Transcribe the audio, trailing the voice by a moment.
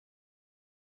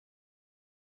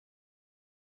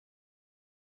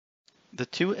The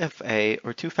 2FA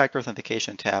or two-factor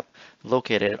authentication tab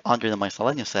located under the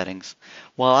miscellaneous settings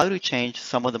will allow you to change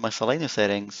some of the miscellaneous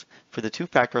settings for the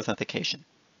two-factor authentication.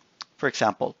 For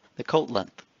example, the code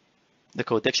length, the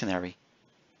code dictionary,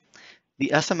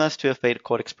 the SMS 2FA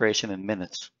code expiration in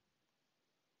minutes.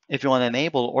 If you want to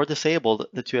enable or disable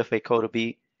the 2FA code to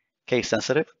be case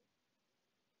sensitive,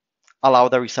 allow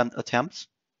the resend attempts,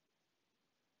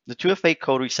 the 2FA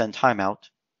code resend timeout,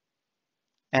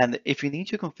 and if you need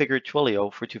to configure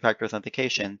Twilio for two-factor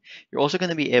authentication, you're also going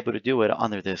to be able to do it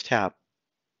under this tab.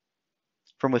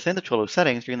 From within the Twilio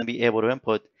settings, you're going to be able to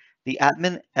input the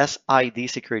admin SID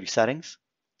security settings,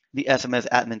 the SMS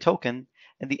admin token,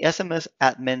 and the SMS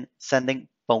admin sending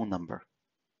phone number.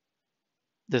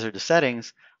 These are the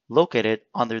settings located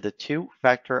under the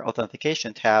two-factor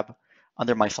authentication tab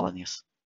under miscellaneous.